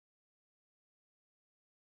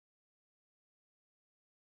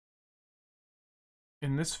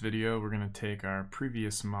In this video, we're going to take our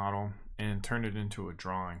previous model and turn it into a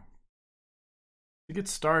drawing. To get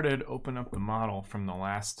started, open up the model from the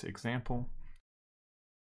last example,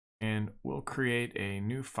 and we'll create a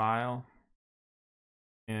new file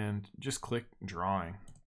and just click Drawing.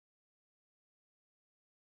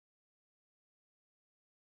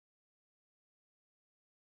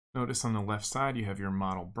 Notice on the left side you have your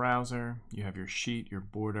model browser, you have your sheet, your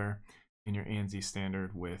border, and your ANSI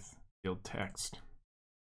standard with field text.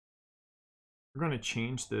 We're going to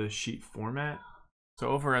change the sheet format. So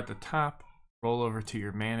over at the top, roll over to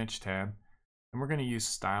your Manage tab, and we're going to use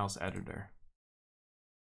Styles Editor.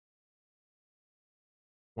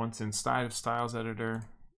 Once inside of Styles Editor,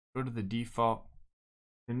 go to the default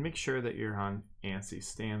and make sure that you're on ANSI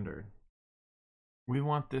standard. We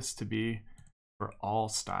want this to be for all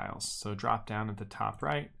styles. So drop down at the top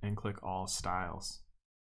right and click All Styles.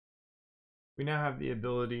 We now have the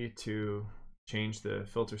ability to change the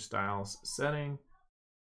filter styles setting,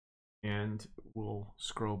 and we'll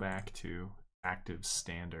scroll back to active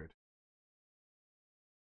standard.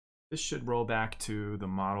 This should roll back to the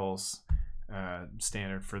model's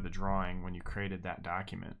standard for the drawing when you created that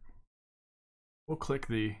document. We'll click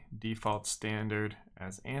the default standard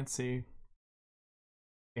as ANSI,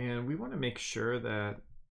 and we want to make sure that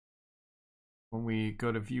when we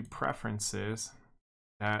go to view preferences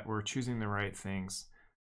that we're choosing the right things.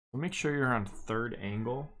 So make sure you're on third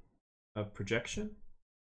angle of projection.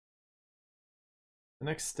 The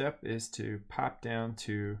next step is to pop down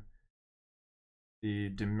to the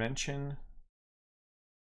dimension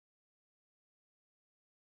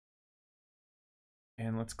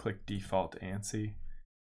and let's click default ANSI.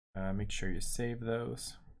 Make sure you save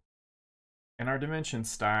those. And our dimension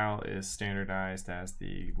style is standardized as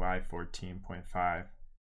the Y14.5.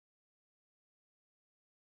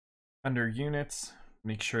 Under units,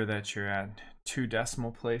 make sure that you're at 2 decimal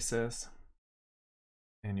places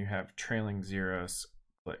and you have trailing zeros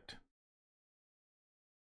clicked.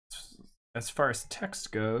 As far as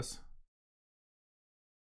text goes,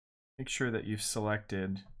 make sure that you've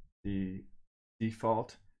selected the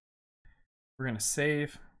default. We're going to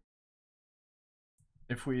save.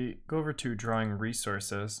 If we go over to Drawing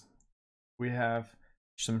Resources, we have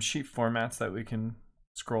some sheet formats that we can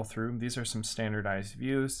scroll through. These are some standardized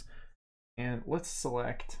views. And let's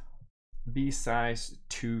select B-size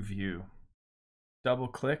 2 view. Double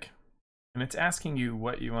click, and it's asking you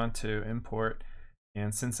what you want to import.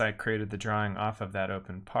 And since I created the drawing off of that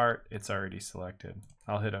open part, it's already selected.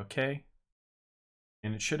 I'll hit OK,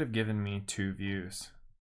 and it should have given me 2 views.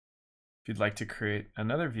 If you'd like to create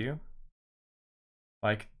another view,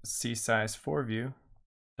 like C-size 4 view,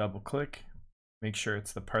 double click, make sure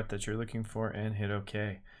it's the part that you're looking for, and hit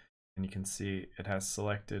OK. And you can see it has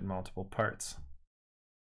selected multiple parts.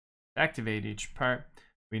 To activate each part,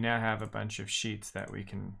 we now have a bunch of sheets that we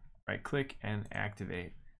can right click and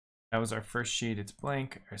activate. That was our first sheet, it's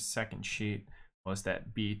blank. Our second sheet was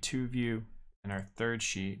that B2 view, and our third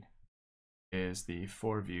sheet is the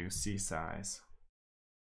 4 view C size.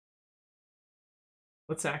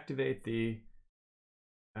 Let's activate the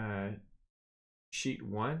sheet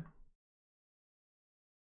 1.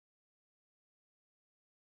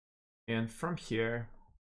 And from here,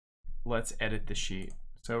 let's edit the sheet.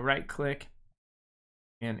 So right click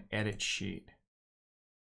and edit sheet.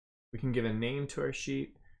 We can give a name to our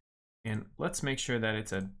sheet, and let's make sure that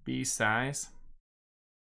it's a B size.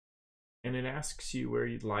 And it asks you where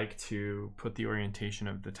you'd like to put the orientation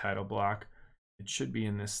of the title block. It should be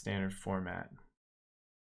in this standard format.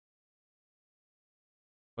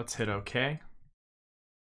 Let's hit OK.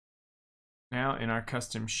 Now in our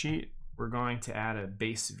custom sheet, we're going to add a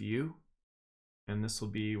base view, and this will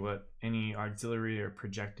be what any auxiliary or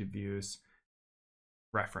projected views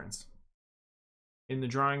reference. In the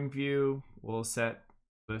drawing view, we'll set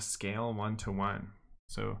the scale 1:1.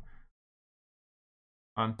 So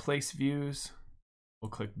on place views,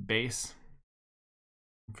 we'll click base.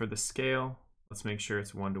 And for the scale, let's make sure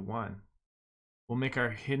it's 1:1. We'll make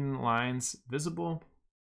our hidden lines visible.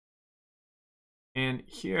 And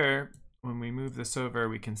here, when we move this over,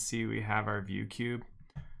 we can see we have our view cube.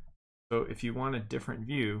 So if you want a different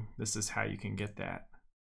view, this is how you can get that.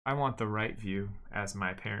 I want the right view as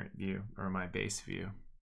my parent view or my base view.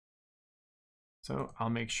 So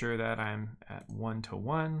I'll make sure that I'm at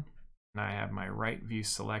 1:1 and I have my right view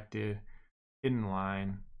selected, hidden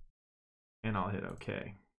line, and I'll hit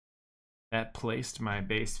OK. That placed my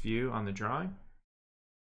base view on the drawing.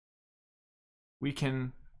 We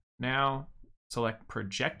can now select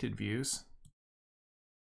projected views,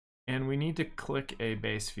 and we need to click a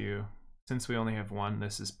base view. Since we only have one,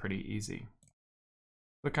 this is pretty easy.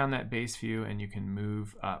 Click on that base view and you can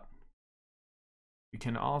move up. You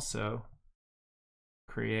can also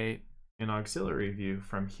create an auxiliary view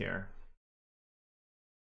from here.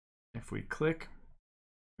 If we click,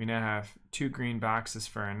 we now have 2 green boxes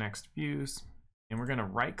for our next views, and we're going to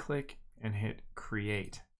right click and hit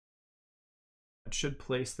create. That should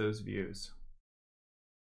place those views.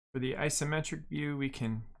 For the isometric view, we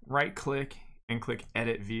can right click and click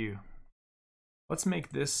edit view. Let's make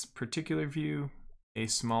this particular view a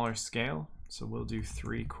smaller scale. So we'll do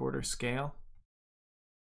 3/4 scale.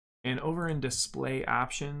 And over in display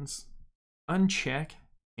options, uncheck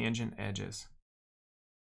tangent edges.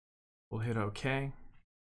 We'll hit OK.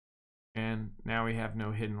 And now we have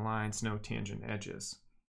no hidden lines, no tangent edges.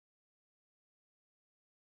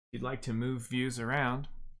 If you'd like to move views around,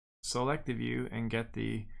 select the view and get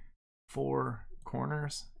the 4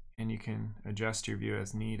 corners, and you can adjust your view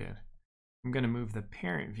as needed. I'm going to move the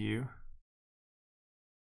parent view,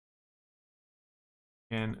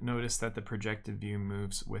 and notice that the projected view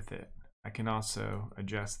moves with it. I can also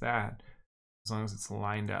adjust that as long as it's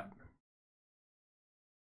lined up.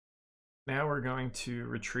 Now we're going to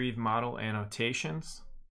retrieve model annotations.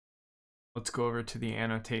 Let's go over to the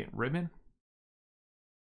annotate ribbon.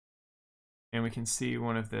 And we can see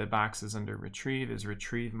one of the boxes under retrieve is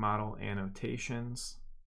retrieve model annotations.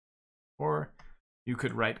 Or you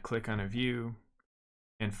could right click on a view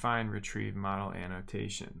and find retrieve model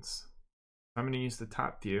annotations. I'm going to use the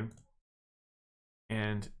top view,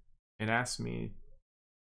 and it asks me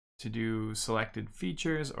to do selected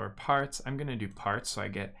features or parts. I'm going to do parts so I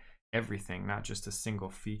get everything, not just a single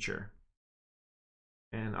feature.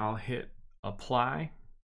 And I'll hit apply.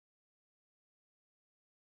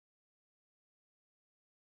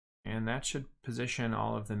 And that should position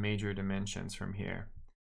all of the major dimensions from here.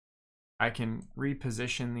 I can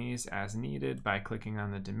reposition these as needed by clicking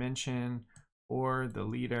on the dimension or the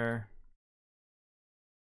leader.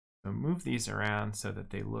 So move these around so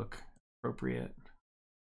that they look appropriate.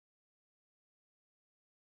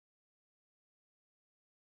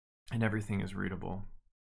 And everything is readable.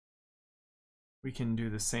 We can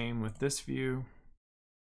do the same with this view.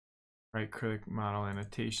 Right click model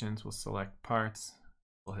annotations, we'll select parts,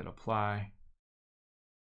 we'll hit apply,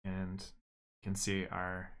 and you can see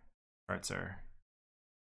our parts are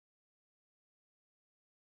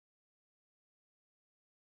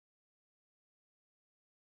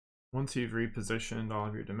once you've repositioned all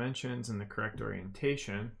of your dimensions in the correct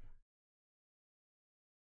orientation,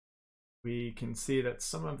 we can see that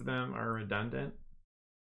some of them are redundant.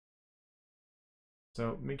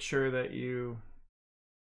 So make sure that you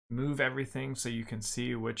move everything so you can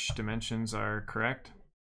see which dimensions are correct.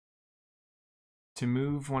 To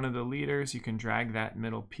move one of the leaders, you can drag that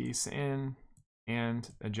middle piece in and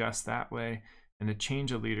adjust that way. And to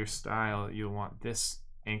change a leader style, you'll want this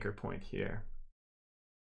anchor point here.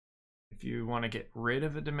 If you want to get rid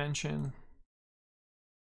of a dimension,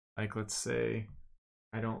 like let's say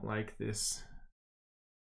I don't like this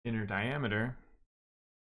inner diameter,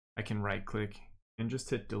 I can right click and just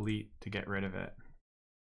hit delete to get rid of it.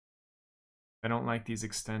 If I don't like these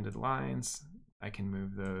extended lines, I can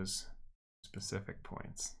move those specific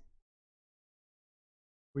points.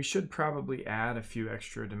 We should probably add a few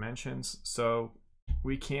extra dimensions, so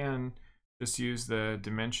we can just use the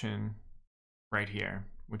dimension right here,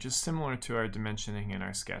 which is similar to our dimensioning in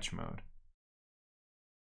our sketch mode.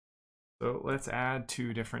 So let's add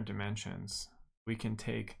 2 different dimensions. We can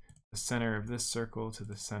take the center of this circle to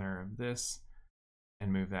the center of this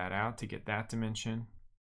and move that out to get that dimension.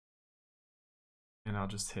 And I'll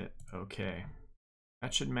just hit OK.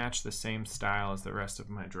 That should match the same style as the rest of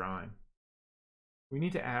my drawing. We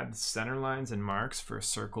need to add center lines and marks for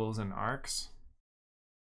circles and arcs.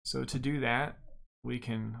 So to do that, we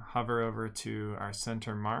can hover over to our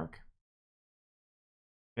center mark.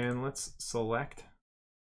 And let's select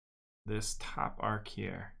this top arc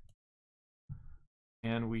here.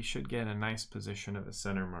 And we should get a nice position of a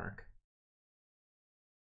center mark.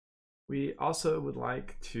 We also would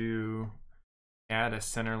like to add a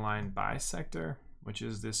center line bisector, which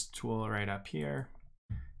is this tool right up here.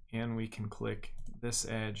 And we can click this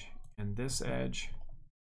edge and this edge,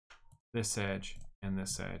 this edge, and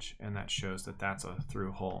this edge, and that shows that that's a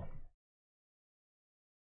through hole.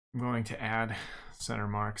 I'm going to add center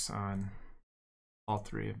marks on all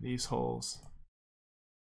 3 of these holes.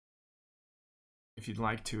 If you'd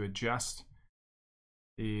like to adjust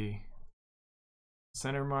the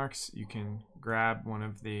center marks, you can grab one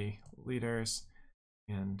of the leaders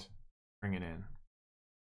and bring it in.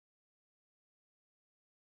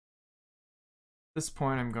 At this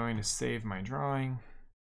point, I'm going to save my drawing.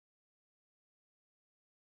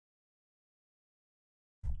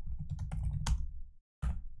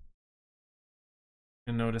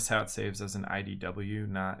 And notice how it saves as an IDW,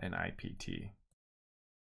 not an IPT.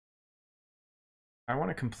 I want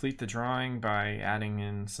to complete the drawing by adding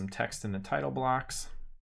in some text in the title blocks.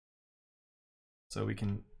 So we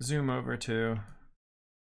can zoom over to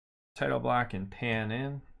title block and pan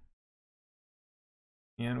in.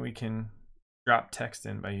 And we can drop text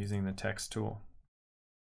in by using the text tool.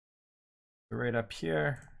 So right up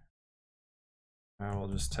here, I will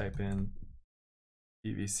just type in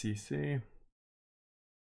DVCC.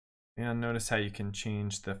 And notice how you can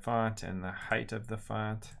change the font and the height of the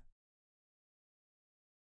font,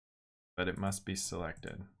 but it must be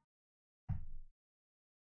selected.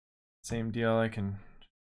 Same deal, I can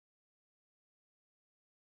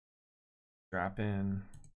drop in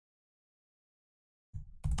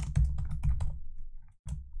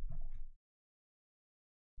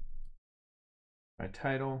my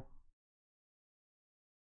title,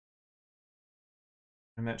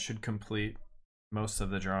 and that should complete most of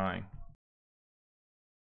the drawing.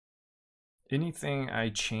 Anything I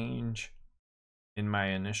change in my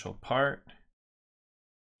initial part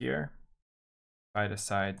here, if I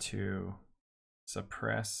decide to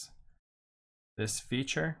suppress this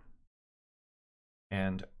feature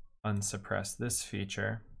and unsuppress this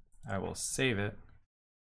feature, I will save it.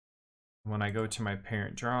 When I go to my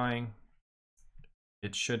parent drawing,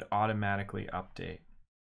 it should automatically update.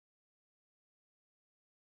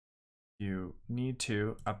 You need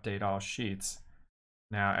to update all sheets.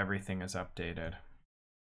 Now everything is updated.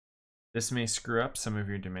 This may screw up some of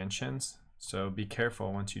your dimensions, so be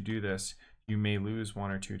careful once you do this. You may lose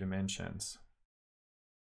 1 or 2 dimensions.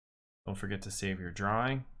 Don't forget to save your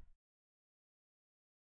drawing.